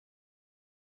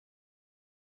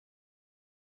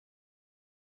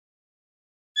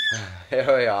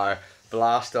Here we are,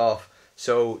 blast off.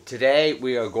 So today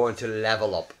we are going to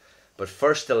level up, but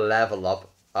first to level up,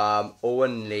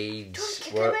 Owen needs.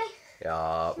 We're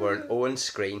in Owen's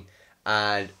screen,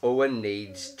 and Owen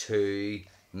needs to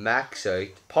max out,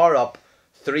 power up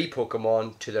 3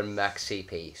 Pokemon to their max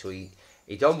CP. So he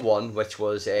done one, which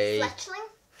was a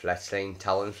Fletchling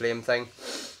Talonflame thing,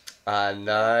 and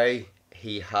now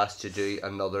he has to do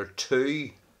another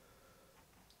 2.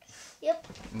 Yep.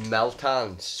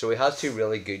 Meltans. So he has 2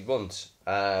 really good ones.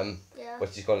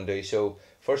 Which he's going to do. So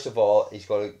first of all, he's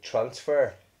going to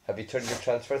transfer. Have you turned your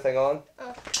transfer thing on?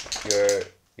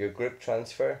 Your group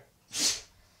transfer.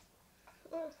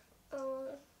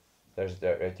 There's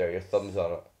there right there. Your thumb's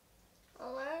on it.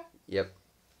 Oh, where? Yep.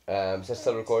 Is that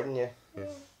still recording? Yeah.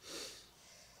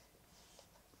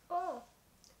 Oh.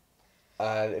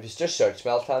 And if you just search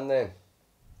Meltan, then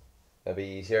that'll be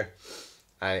easier.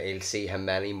 And he'll see how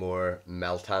many more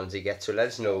Meltans he gets. So let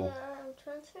us know I'm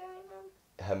transferring them.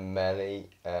 how many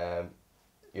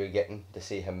you're getting, to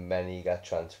see how many you got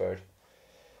transferred.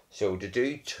 So to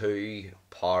do 2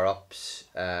 power ups,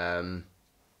 to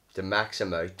max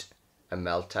them out a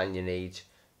Meltan, you need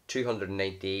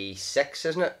 296,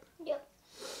 isn't it? Yep.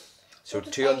 So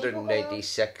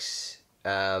 296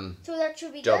 so that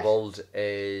should be doubled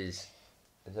is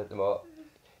that the mo?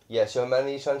 Yeah. So how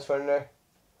many are you transferring there?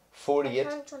 48. I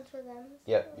can't transfer them.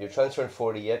 Yeah, you're transferring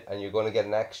 48, and you're going to get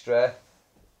an extra.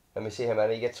 Let me see how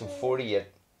many you get. From 48.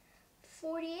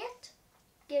 48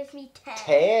 gives me 10.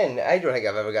 10? I don't think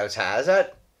I've ever got as high as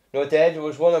that. No, it did. There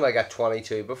was one of them I got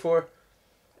 22 before.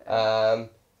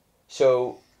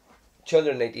 So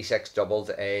 296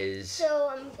 doubled is.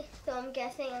 So I'm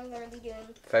guessing I'm going to be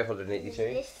doing 582.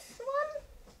 this one.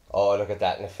 Oh, look at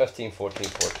that. And 15, 14,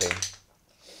 14.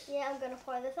 Yeah, I'm going to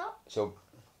power this up. So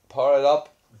power it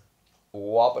up.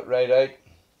 Whop it right out.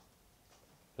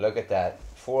 Look at that.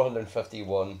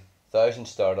 451,000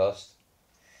 Stardust.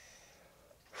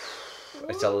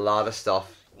 It's a lot of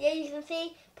stuff. Yeah, you can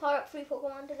see power up 3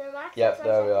 Pokemon to their max. Yep,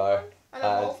 there we are. And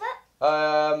evolve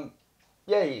it?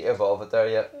 Yeah, you evolve it there,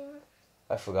 yep.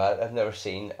 I forgot. I've never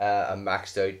seen a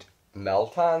maxed out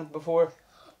Meltan before.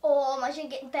 Oh, imagine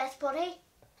getting Best Buddy.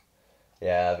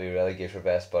 Yeah, that'd be really good for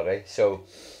Best Buddy. So.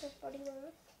 Best Buddy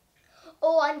moment.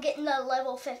 Oh, I'm getting a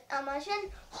level 50. Imagine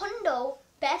Hundo,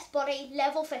 Best Buddy,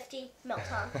 level 50,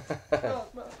 Meltan.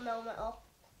 Melmetal.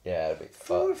 Yeah, it'd be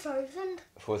 4,000.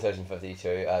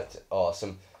 4,052. That's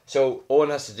awesome. So Owen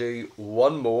has to do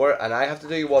 1 more, and I have to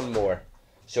do 1 more.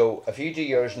 So if you do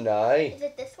yours now. Is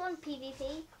it this one,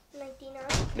 PvP 99?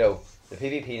 No, the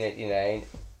PvP 99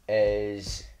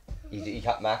 is you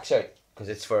can't max out because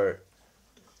it's for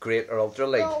Great or Ultra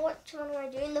League. Oh, which one am I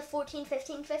doing? The 14,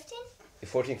 15, 15? The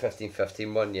 14, 15,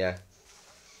 15 one, yeah.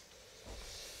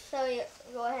 So you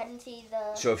go ahead and see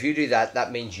the. So if you do that,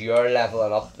 that means you're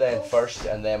leveling up then first,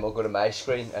 and then we'll go to my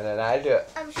screen, and then I'll do it.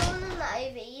 I'm showing them the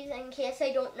IVs in case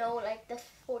I don't know like the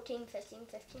 14, 15,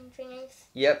 15 thingies.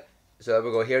 Yep. So there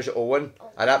we go. Here's Owen,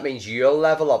 and that means you'll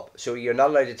level up. So you're not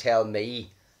allowed to tell me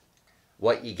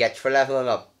what you get for leveling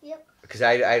up. Yep. Because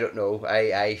I don't know.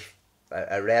 I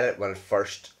read it when it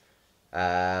first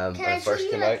Can when I it first show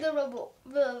you came like out.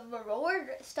 the reward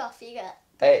stuff you get?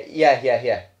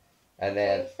 Yeah. And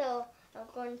then. Okay, so I'm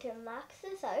going to max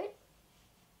this out.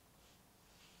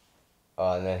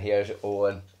 Oh, and then here's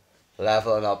Owen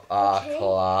leveling up.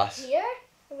 Class. Here,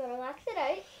 I'm gonna max it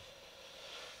out.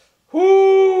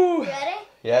 Woo! You ready?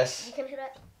 Yes. You can hit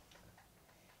it.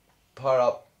 Power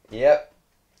up. Yep.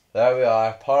 There we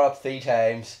are. Power up 3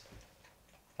 times.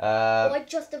 I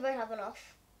just about have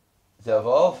enough. To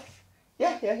evolve?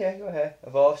 Yeah, go ahead.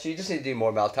 Evolve. So you just need to do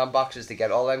more Meltan boxes to get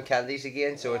all them candies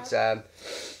again. So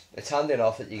it's handy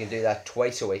enough that you can do that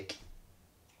twice a week.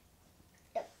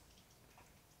 Yep.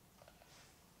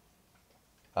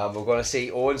 And we're going to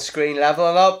see Owen's screen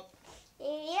leveling up.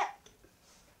 Yep.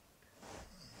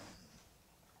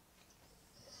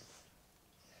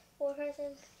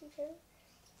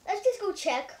 Let's just go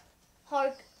check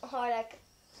how like.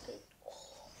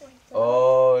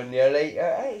 Oh, nearly.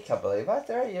 I can't believe that.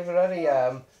 There, you've already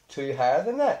 2 higher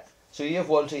than that. So you have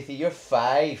 1, 2, 3. You're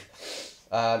 5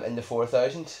 in the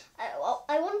 4,000s.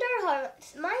 I wonder how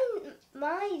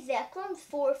my Zekron's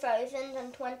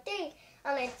 4,020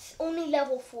 and it's only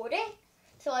level 40.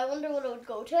 So I wonder what it would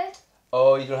go to.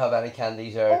 Oh, you don't have any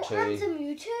candies there too. And some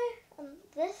Mewtwo on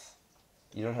this.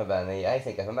 You don't have any. I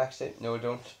think I've maxed it. No, I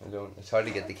don't. It's hard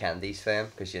to get the candies for them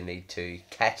because you need to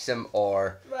catch them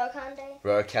or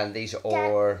rare candies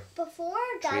or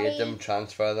trade them,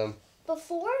 transfer them.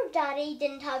 Before, Daddy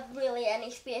didn't have really any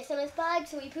space in his bag,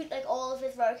 so he put like all of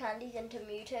his rare candies into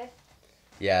Mewtwo.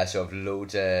 Yeah, so I've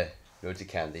loads of Loads of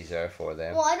candies there for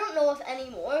them. Well, I don't know if any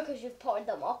more because you've powered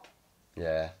them up.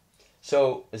 Yeah.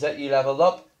 So, is that you leveled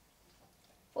up?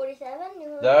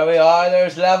 47. There we are.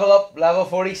 There's level up, level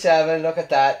 47. Look at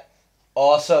that.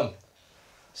 Awesome.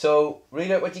 So,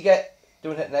 read out what you get.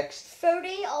 Doing it next.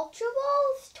 30 Ultra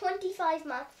Balls, 25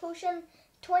 Max Potion,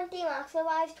 20 Max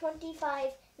Revives, 25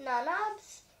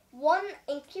 Nanabs, 1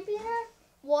 Incubator,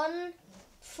 1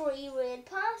 free Raid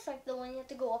Pass, like the one you have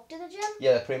to go up to the gym.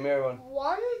 Yeah, the premier one.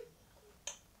 1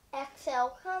 XL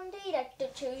Candy, like to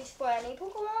choose for any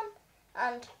Pokemon,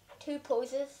 and 2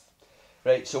 poses.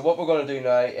 Right, so what we're going to do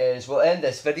now is we'll end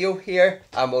this video here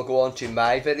and we'll go on to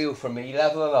my video for me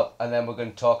leveling up, and then we're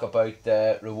going to talk about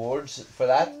the rewards for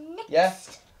that. Next. Yeah?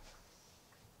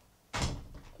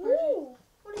 Ooh,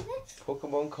 what is this?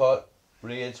 Pokemon caught,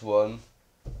 Raids 1,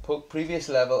 previous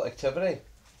level activity.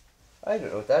 I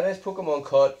don't know what that is. Pokemon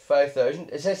caught 5,000.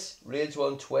 Is this Raids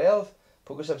 1 12?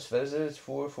 Pokestops visitors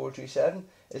 4427.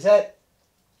 Is that?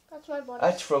 That's my body.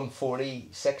 That's from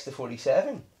 46 to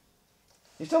 47.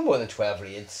 You've done more than 12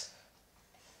 raids.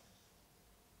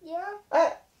 Yeah.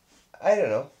 I don't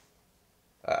know.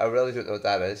 I really don't know what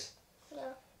that is.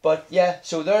 Yeah. But yeah,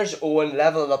 so there's Owen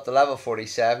leveling up to level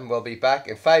 47. We'll be back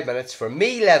in 5 minutes for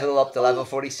me leveling up to level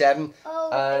 47. Oh,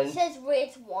 and it says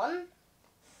Raids 1.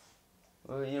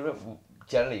 Well, you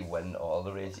generally win all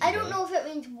the raids. I don't know if it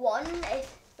means 1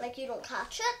 if like you don't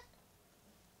catch it.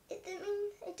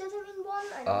 It doesn't mean 1.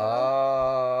 I don't know.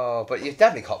 Oh, but you've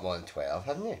definitely caught more than 12,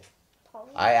 haven't you?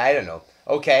 Probably. I don't know.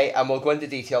 Okay, and we'll go into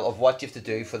detail of what you have to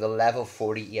do for the level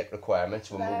 48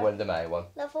 requirements when we go into my one.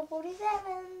 Level 47.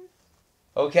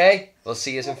 Okay, we'll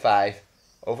see you in 5.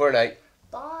 Over and out.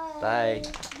 Bye. Bye.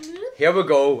 Here we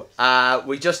go.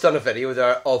 We just done a video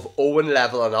there of Owen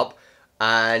leveling up,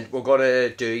 and we're going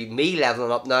to do me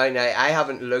leveling up now. Now, I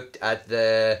haven't looked at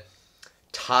the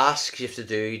tasks you have to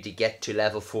do to get to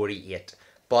level 48,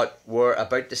 but we're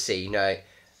about to see now.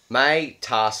 My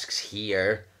tasks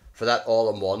here for that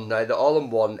all-in-one. Now, the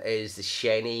all-in-one is the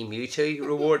Shiny Mewtwo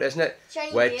reward, isn't it?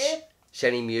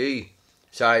 Shiny Mew.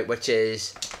 Sorry, which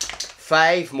is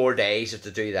 5 more days of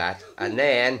to do that. And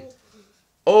then,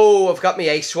 oh, I've got my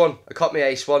Ice one. I caught my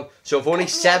Ice one. So I've only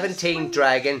 17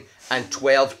 Dragon and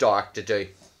 12 Dark to do.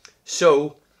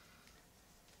 So,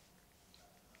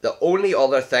 the only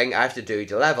other thing I have to do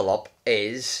to level up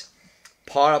is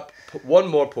power up one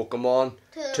more Pokemon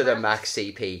to their max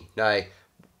CP. Now,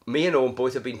 me and Owen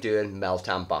both have been doing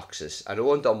Meltan boxes. And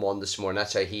Owen done one this morning.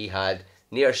 That's how he had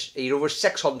over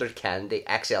 600 candy,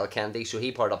 XL candy. So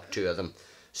he powered up 2 of them.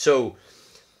 So,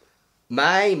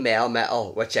 my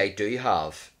Melmetal, which I do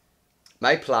have,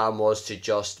 my plan was to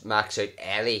just max out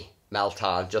any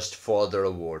Meltan just for the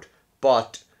reward.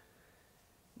 But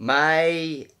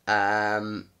my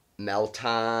Melmetal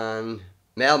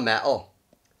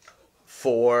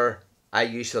for I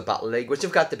use for the Battle League, which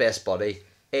I've got the best buddy,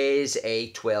 is a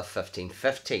 12, 15,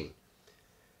 15.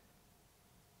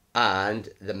 And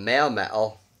the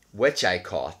Melmetal, which I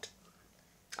caught,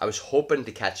 I was hoping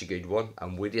to catch a good one,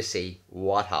 and would you see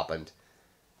what happened?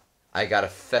 I got a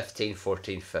 15,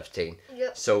 14, 15.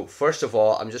 Yep. So first of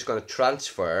all, I'm just going to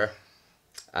transfer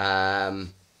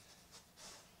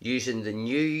using the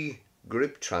new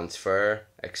group transfer,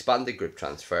 expanded group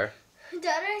transfer.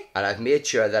 Daddy? And I've made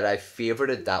sure that I've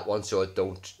favorited that one so I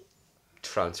don't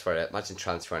transfer it. Imagine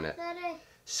transferring it. Daddy.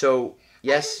 So,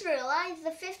 yes. I just realised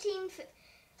the 15,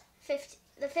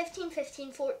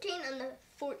 15, 14 and the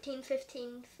 14,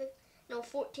 15,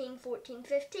 14, 14,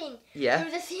 15. Yeah.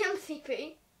 They're the same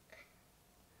CP.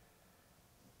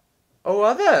 Oh,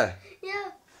 are they?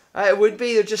 Yeah. It would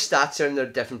be. They're just stats are in their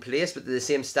different place, but they're the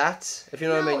same stats. If you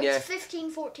know what I mean, yeah. It's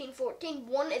 15, 14, 14.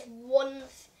 One is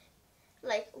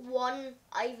one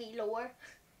IV lower.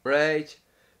 Right.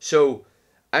 So,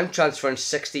 I'm transferring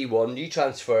 61. You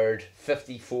transferred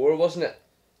 54, wasn't it?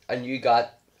 And you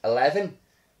got 11?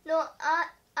 No,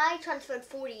 I transferred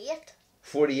 48.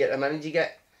 48. How many did you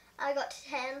get? I got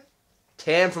 10.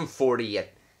 10 from 48.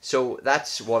 So,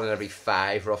 that's 1 in every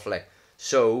 5, roughly.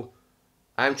 So,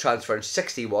 I'm transferring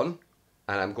 61,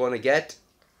 and I'm going to get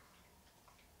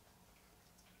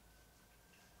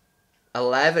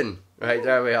 11. Right,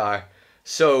 there we are.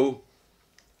 So,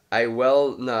 I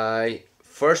will now,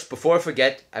 first, before I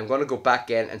forget, I'm going to go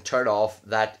back in and turn off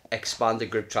that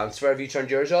expanded group transfer. Have you turned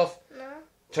yours off? No.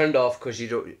 Turned off because you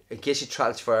don't, in case you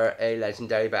transfer a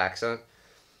legendary by accident.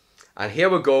 And here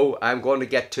we go. I'm going to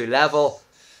get to level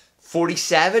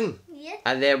 47. Yeah.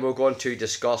 And then we're going to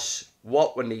discuss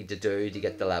what we need to do to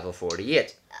get to level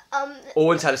 48.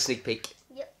 Owen's had a sneak peek.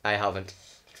 Yep. I haven't.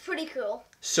 It's pretty cool.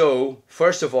 So,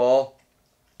 first of all,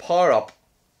 power up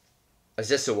Is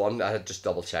this the one? I had just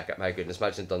double check it. My goodness,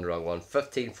 imagine I've done the wrong one.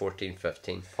 15, 14,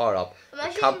 15. Power up. I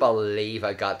can't believe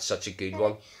I got such a good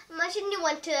one. Imagine you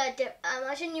went to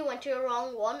a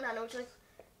wrong one and it was like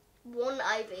 1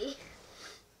 IV.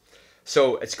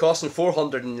 So it's costing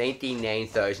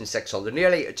 499,600,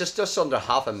 nearly just under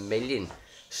 500,000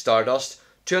 Stardust,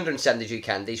 272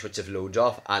 candies, which I've loads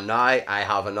of, and now I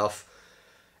have enough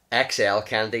XL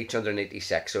candy,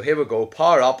 286. So here we go.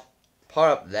 Power up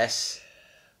this.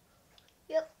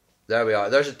 Yep. There we are.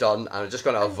 There's it done, and I'm just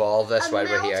going to evolve this while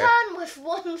we're here. A with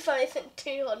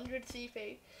 1,200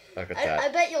 CP. Look at that. I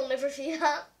bet you'll never see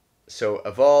that. So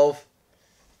evolve.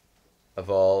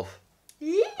 I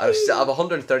still have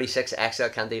 136 XL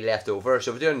candy left over,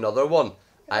 so if we do another one,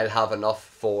 I'll have enough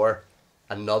for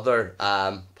another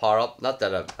power up. Not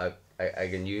that I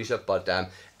can use it, but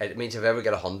it means if I ever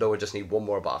get a hundo, I just need one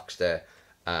more box to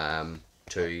max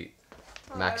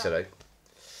it out.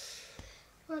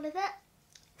 What is that?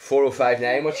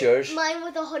 4059. What's yours? Mine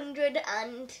with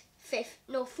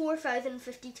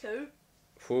 4,052.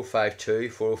 452,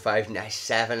 405,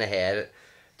 7 ahead.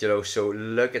 You know, so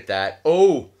look at that.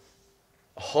 Oh,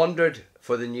 100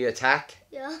 for the new attack.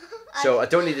 Yeah. So I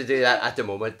don't need to do that at the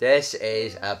moment. This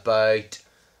is about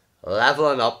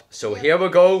leveling up. So here we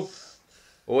go.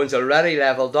 Owen's already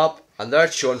leveled up, and they're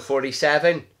showing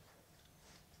 47.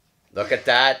 Look at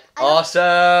that. Awesome.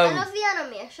 I love the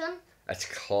animation. That's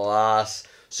class.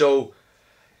 So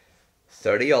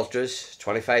 30 ultras,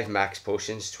 25 max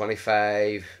potions,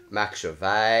 25 max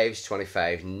revives,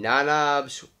 25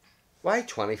 nanabs. Why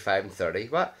 25 and 30?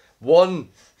 What? 1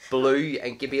 blue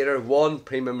incubator, 1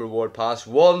 premium reward pass,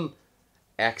 1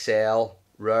 XL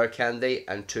rare candy,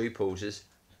 and 2 poses.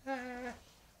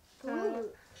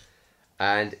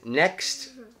 And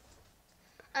next,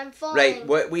 I'm falling.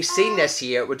 right, we've seen this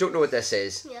here. We don't know what this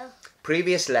is. Yeah.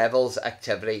 Previous levels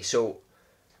activity. So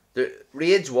the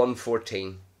raids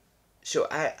 114. So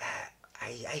I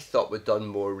thought we'd done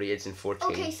more raids in 14.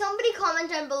 Okay, somebody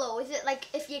comment down below. Is it like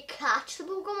if you catch the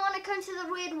Pokemon, it counts as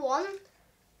a raid 1?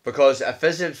 Because I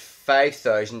visited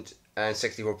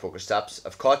 5,064 Pokestops.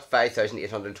 I've caught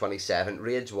 5,827.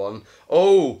 Raids 1.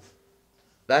 Oh,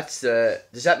 that's the...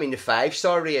 Does that mean the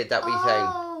 5-star raid that we think?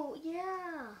 Oh,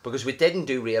 yeah. Because we didn't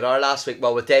do radar last week.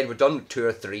 Well, we did. We've done 2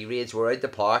 or 3 raids. We're out the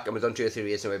park and we've done 2 or 3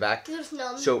 raids on the way back. There's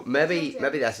none. So maybe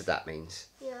that's what that means.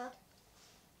 Yeah.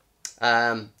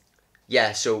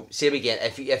 Yeah, so same again.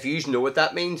 If you know what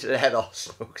that means, let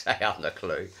us know, because I haven't a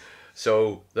clue.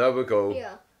 So there we go.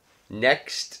 Yeah.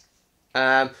 Next,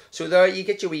 so there you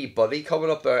get your wee buddy coming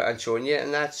up there and showing you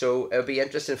and that. So it'll be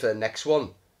interesting for the next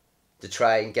one to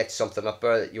try and get something up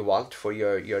there that you want for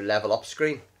your level up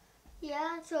screen.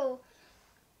 Yeah. So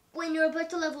when you're about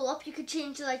to level up, you could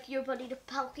change like your buddy to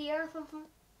Palkia or something.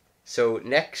 So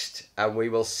next, and we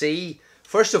will see.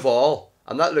 First of all,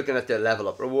 I'm not looking at the level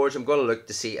up rewards. I'm going to look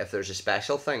to see if there's a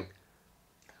special thing.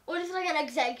 Or it's like an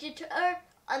executor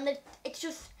and it's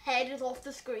just head is off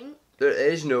the screen. There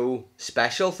is no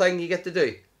special thing you get to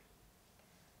do.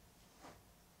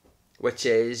 Which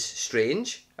is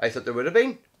strange. I thought there would have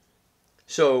been.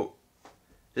 So,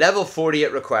 level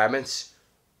 48 requirements.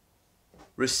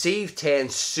 Receive 10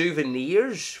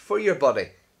 souvenirs for your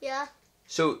buddy. Yeah.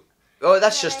 So,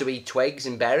 that's just the wee twigs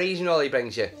and berries and all he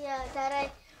brings you. Yeah,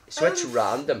 that So it's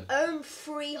random. Earn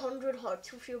 300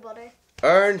 hearts with your buddy.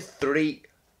 Earn 3...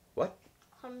 What?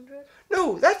 100.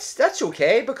 No, that's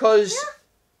okay because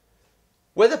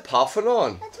with a puffin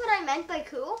on. That's what I meant by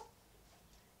cool.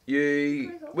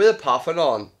 You with a puffin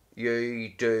on,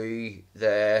 you do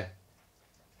the.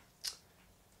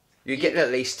 You're getting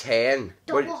at least 10.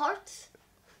 Double hearts.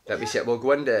 Let me see. We'll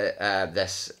go into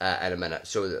this in a minute.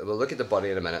 So we'll look at the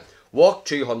buddy in a minute. Walk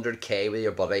 200k with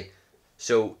your buddy.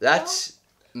 So that's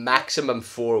maximum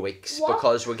 4 weeks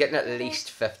because we're getting at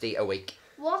least 50 a week.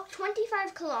 Walk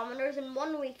 25 kilometers in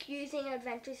 1 week using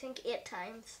Adventure Sync 8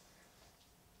 times.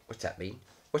 What's that mean?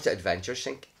 What's the Adventure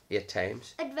Sync 8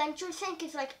 times? Adventure Sync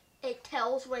is like, it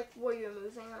tells like where you're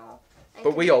moving and all.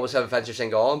 But we always have Adventure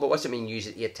Sync on, but what's it mean use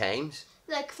it 8 times?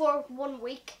 Like for 1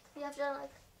 week. You have to like...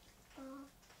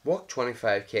 Walk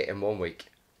 25k in 1 week.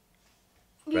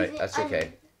 Right, that's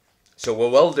okay. So we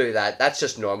will do that. That's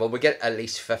just normal. We get at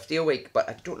least 50 a week, but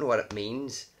I don't know what it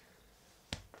means.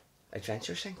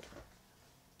 Adventure Sync?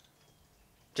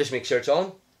 Just make sure it's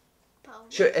on. Probably.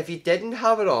 Sure, if you didn't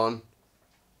have it on,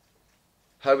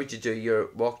 how would you do your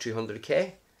walk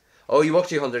 200k? Oh, you walk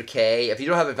 200k. If you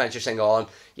don't have Adventure Sync on,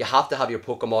 you have to have your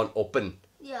Pokemon open.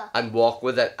 Yeah. And walk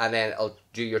with it, and then it'll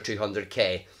do your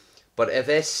 200k. But if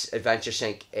this Adventure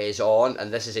Sync is on,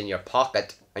 and this is in your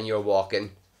pocket, and you're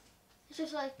walking, It's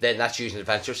just like... then that's using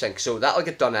Adventure Sync. So that'll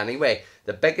get done anyway.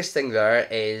 The biggest thing there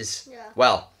is,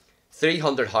 well,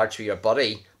 300 hearts for your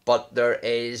buddy, but there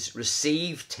is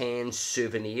receive 10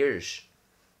 souvenirs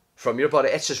from your buddy.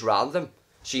 It's just random.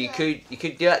 So you could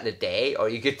do it in a day, or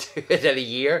you could do it in a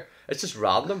year. It's just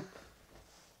random.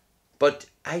 But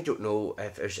I don't know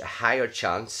if there's a higher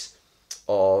chance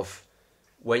of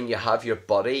when you have your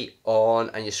buddy on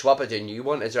and you swap it to a new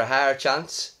one, is there a higher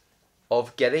chance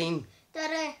of getting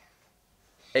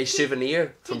a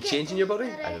souvenir from changing your buddy?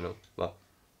 I don't know. Well,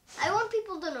 I want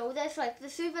people to know this, like the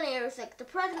souvenir is like the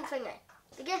present thingy,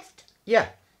 the gift. Yeah.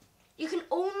 You can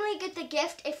only get the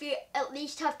gift if you at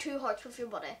least have 2 hearts with your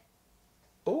buddy.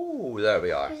 Oh, there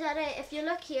we are. Because if you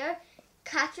look here,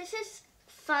 cactuses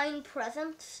find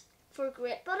presents for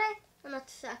Great Buddy, and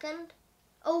that's second.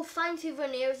 Oh, find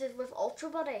souvenirs is with Ultra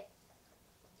Buddy.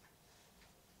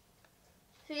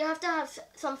 So you have to have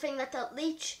something that's at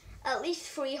least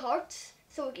 3 hearts,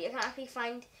 so you can actually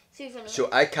find souvenirs. So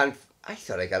I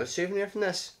thought I got a souvenir from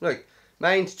this. Look,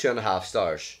 mine's 2.5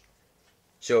 stars.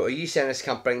 So are you saying this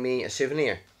can't bring me a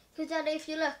souvenir? Because Daddy, if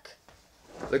you look,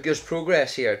 there's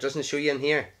progress here. It doesn't show you in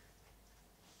here.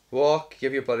 Walk,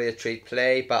 give your buddy a treat,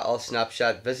 play, battle,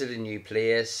 snapshot, visit a new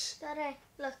place. Daddy,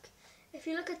 look. If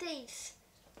you look at these,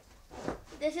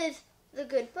 this is the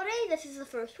Good Buddy. This is the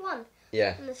first one.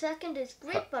 Yeah. And the second is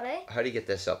Great Buddy. How do you get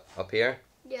this up here?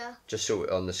 Yeah. Just so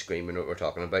on the screen we know what we're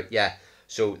talking about. Yeah.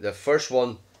 So the first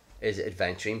one is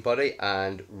Adventuring Buddy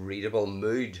and Readable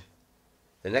Mood.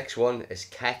 The next one is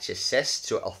Catch Assist.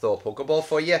 So I'll throw a Pokeball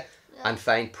for you and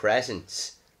find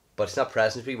presents. But it's not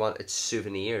presents we want, it's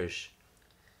souvenirs.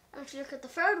 And if you look at the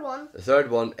third one. The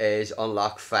third one is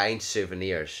Unlock Find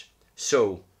Souvenirs.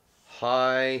 So,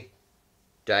 how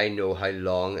do I know how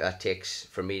long that takes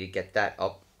for me to get that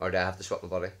up? Or do I have to swap my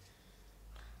buddy?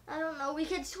 I don't know. We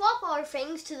could swap our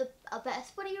things to a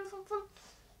best buddy or something.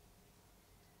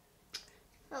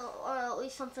 Or at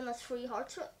least something that's 3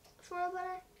 hearts for a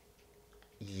buddy.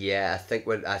 Yeah, I think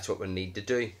that's what we need to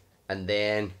do. And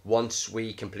then once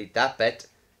we complete that bit,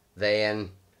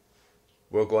 then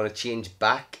we're going to change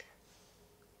back.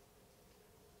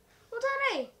 Well,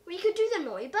 Daddy, we could do the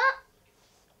Noibat.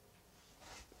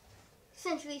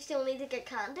 Since we still need to get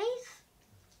candies.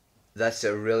 That's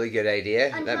a really good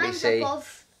idea. And let me see.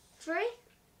 Above 3.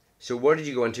 So where did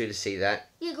you go into to see that?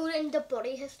 You go into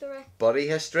buddy history. Buddy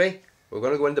history? We're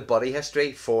going to go into buddy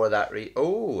history for that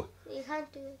oh. You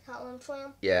can't do that one for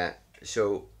him. Yeah,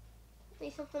 so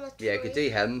Need something that's I could do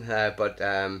him, but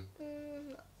I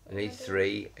need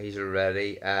 3. He's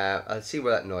already. I'll see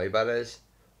where that Noibat is.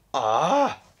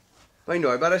 My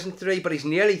Noibat isn't 3, but he's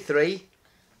nearly 3.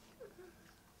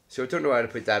 So I don't know how to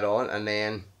put that on, and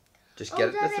then just get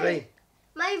it to 3.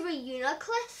 My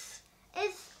Reuniclus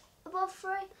is above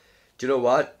 3. Do you know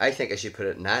what? I think I should put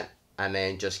it in that, and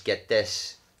then just get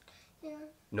this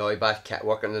Noibat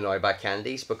work on the Noibat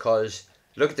candies, because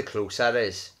look at the close that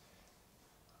is.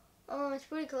 Oh, it's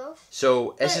pretty close.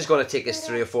 So this is going to take us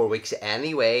 3 or 4 weeks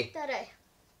anyway. Daddy,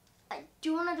 do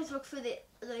you want to just look through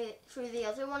the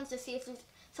other ones to see if there's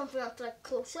something that's like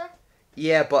closer?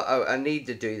 Yeah, but I need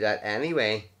to do that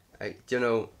anyway. You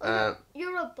know.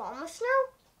 You're a bomber snow.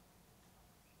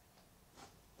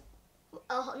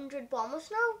 100 bomber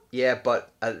snow. Yeah,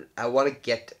 but I want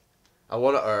to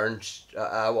earn.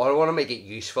 I want to make it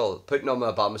useful. Putting on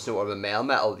my Abomasnow or the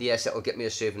MELMETAL, yes, it'll get me the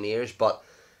souvenirs, but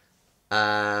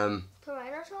Tyranitar.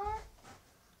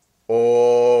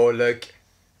 Oh look,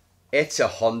 it's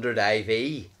 100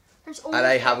 IV, and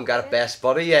I haven't got a best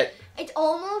buddy yet. It's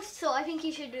almost, so I think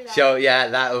you should do that. So yeah,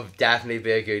 that would definitely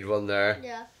be a good one there.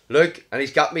 Yeah. Look, and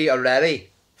he's got me already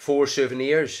 4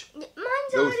 souvenirs. Mine's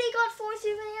already got 4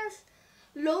 souvenirs.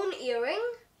 Lone earring.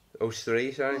 Those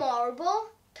 3, sorry.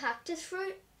 Marble, cactus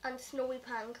fruit, and snowy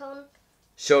pancone.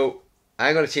 So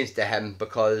I'm gonna change to him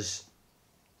because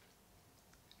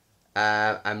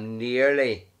I'm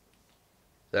nearly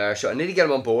there. So I need to get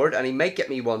him on board, and he might get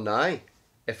me one now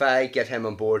if I get him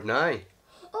on board now.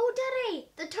 Oh, Daddy,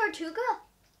 the Tortuga.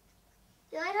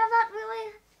 Did I have that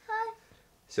really high?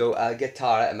 So I'll get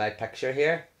Tara in my picture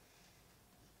here.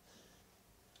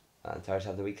 And Tara's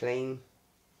having a wee clean.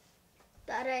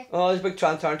 Daddy. Oh, there's a big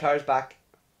Tara's back.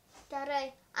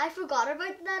 Daddy, I forgot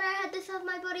about that. I had this have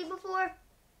my buddy before.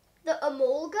 The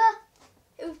Emolga.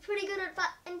 It was pretty good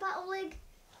in Battle League.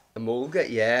 Emolga,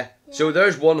 yeah. So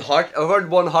there's 1 heart. I've earned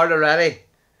 1 heart already.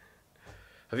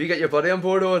 Have you got your buddy on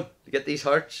board, Owen, to get these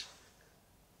hearts?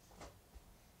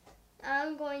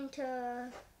 I'm going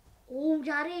to... Oh,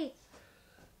 Daddy.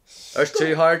 There's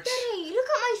 2 hearts. Daddy, look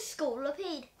at my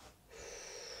Scolipede.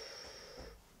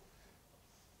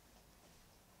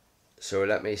 So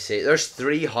let me see. There's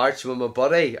 3 hearts with my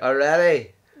buddy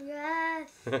already. Yes.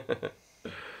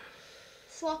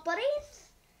 Swap buddies.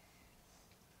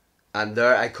 And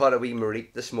there, I caught a wee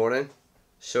Mareep this morning.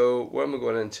 So where am I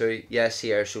going into? Yes,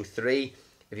 here. So 3.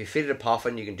 If you feed it a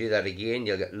puffin, you can do that again.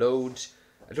 You'll get loads.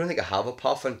 I don't think I have a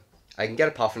puffin. I can get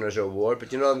a puffin as a reward,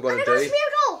 but you know what I'm going to do?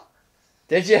 Smeargle.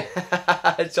 Did you?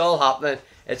 It's all happening.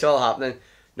 It's all happening. You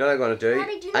know what I'm going to do?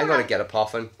 Daddy, do you know I'm going to get a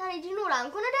puffin. Daddy, do you know what I'm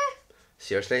going to do?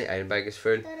 Seriously, item bag is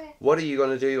full. Daddy. What are you going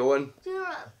to do, Owen? Do you know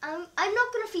what? I'm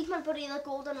not going to feed my buddy the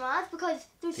golden raz because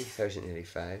there's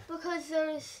 2085. because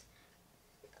there's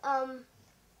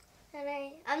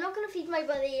Daddy, I'm not going to feed my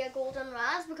buddy a golden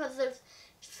raz because there's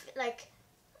like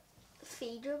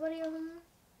feed your buddy or something,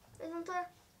 isn't there?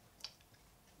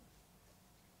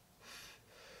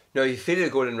 No, you feed it a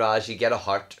golden raz, you get a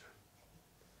heart.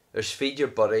 There's feed your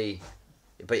buddy,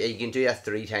 but you can do that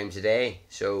 3 times a day.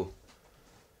 So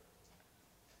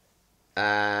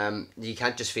you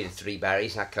can't just feed it 3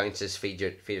 berries. That counts as feed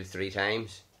it 3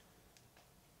 times.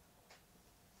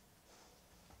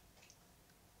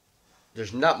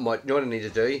 There's not much. You know what I need to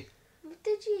do? What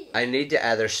did you? I need to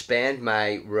either spend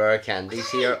my rare candies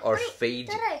here or wait, feed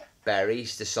Daddy.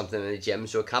 berries to something in the gym.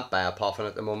 So I can't buy a puffin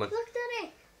at the moment. Look,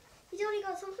 Daddy, he's already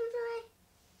got something for me.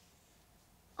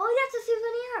 Oh, that's a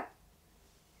souvenir.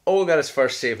 Oh, got his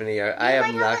first souvenir. I might have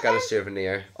have not it got a then.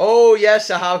 souvenir. Oh, yes,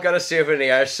 I have got a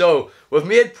souvenir. So, we've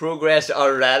made progress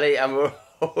already and we're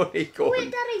only going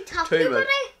Wait, Daddy, tap 2 your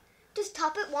minutes. buddy. Just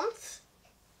tap it once.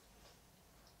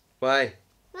 Why?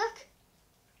 Look.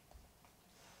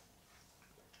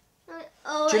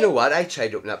 Oh, Do you know what? I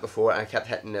tried to open that before and I kept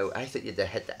hitting no. I thought you had to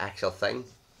hit the actual thing.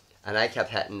 And I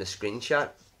kept hitting the screenshot.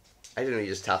 I didn't know you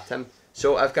just tapped him.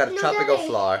 So, I've got a tropical Daddy.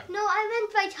 flower. No, I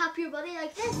meant by tap your buddy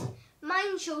like this.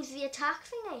 Mine shows the attack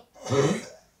thingy.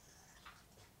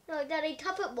 No, Daddy,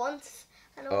 tap it once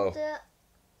and I'll Oh. do it.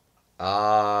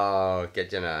 Oh,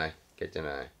 get you now. Get you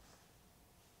now.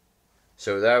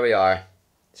 So, there we are.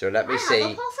 So, let me I see.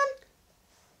 have a puffin.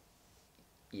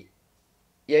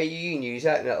 Yeah, you can use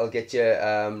that and it'll get you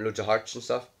loads of hearts and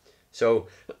stuff. So,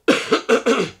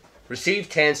 receive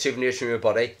 10 souvenirs from your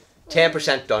buddy.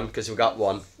 10% done because we got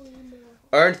 1.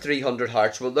 Earn 300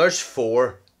 hearts. Well, there's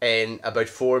 4 in about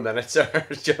 4 minutes.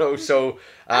 You know, so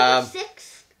I have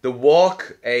 6. the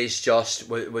walk is just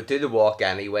we'll do the walk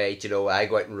anyway. You know, I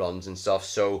go out and runs and stuff.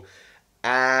 So,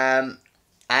 I'm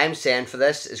saying for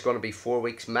this it's going to be 4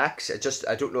 weeks max.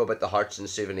 I don't know about the hearts and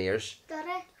souvenirs.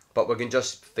 Daddy. But we can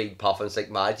just feed puffins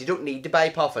like mad. You don't need to buy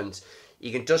puffins.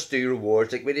 You can just do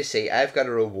rewards. Like what do you say? I've got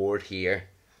a reward here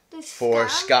for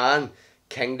scan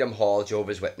Kingdom Hall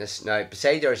Jehovah's Witness. Now,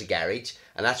 beside there's a garage,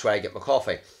 and that's where I get my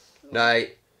coffee. Now,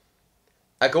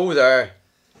 I go there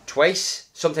twice,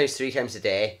 sometimes 3 times a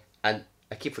day, and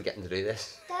I keep forgetting to do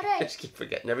this. I Daddy. just keep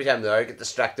forgetting. Every time I'm there, I get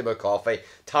distracted by coffee.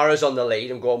 Tara's on the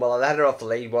lead. I'm going, well, I'll let her off the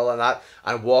lead, well, and that,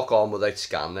 and walk on without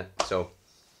scanning it. So,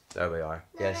 there we are.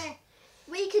 Daddy. Yes.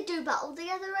 We could do battle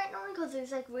together right now because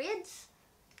there's like raids.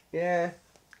 Yeah.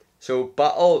 So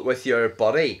battle with your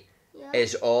buddy Yeah.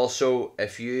 is also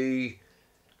if you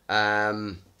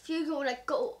If you go like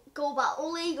go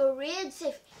battle league or raids,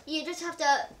 if you just have to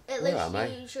at Where am I?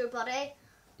 least use your buddy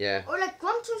yeah, or like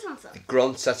grunt or something.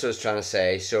 grunts, that's what I was trying to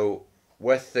say. So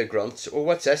with the grunts, oh,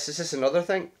 what's this? Is this another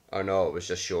thing? Or no, it was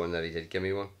just showing that he did give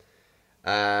me one.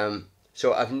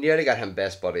 So I've nearly got him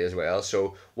best buddy as well.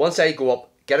 So once I go up,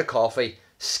 get a coffee,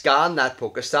 scan that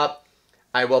Pokestop,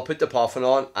 I will put the puffin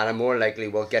on, and I more likely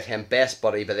will get him best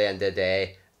buddy by the end of the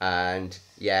day. And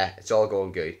yeah, it's all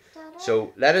going good. Daddy.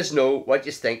 So let us know what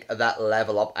you think of that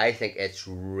level up. I think it's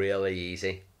really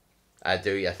easy. I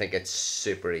do. I think it's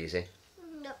super easy.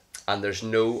 No. And there's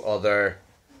no other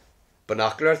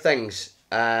binocular things.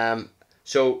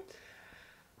 So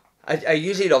I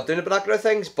usually love doing the binocular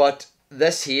things, but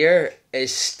this here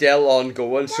is still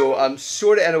ongoing. So I'm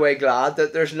sort of in a way glad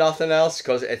that there's nothing else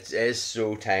because it is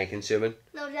so time consuming.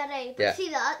 No, Daddy. But Yeah. see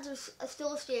that there's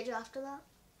still a stage after that.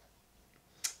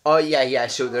 Oh yeah.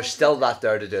 So there's still that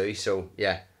there to do. So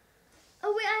yeah.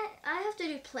 Oh wait, I have to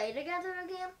do play together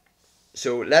again.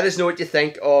 So let us know what you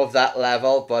think of that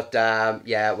level. But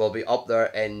yeah, we'll be up there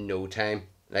in no time,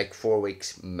 like 4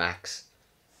 weeks max.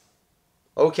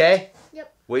 Okay.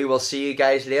 Yep. We will see you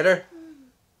guys later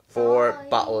for Bye.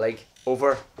 Battle League.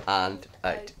 Over and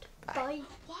out. Bye.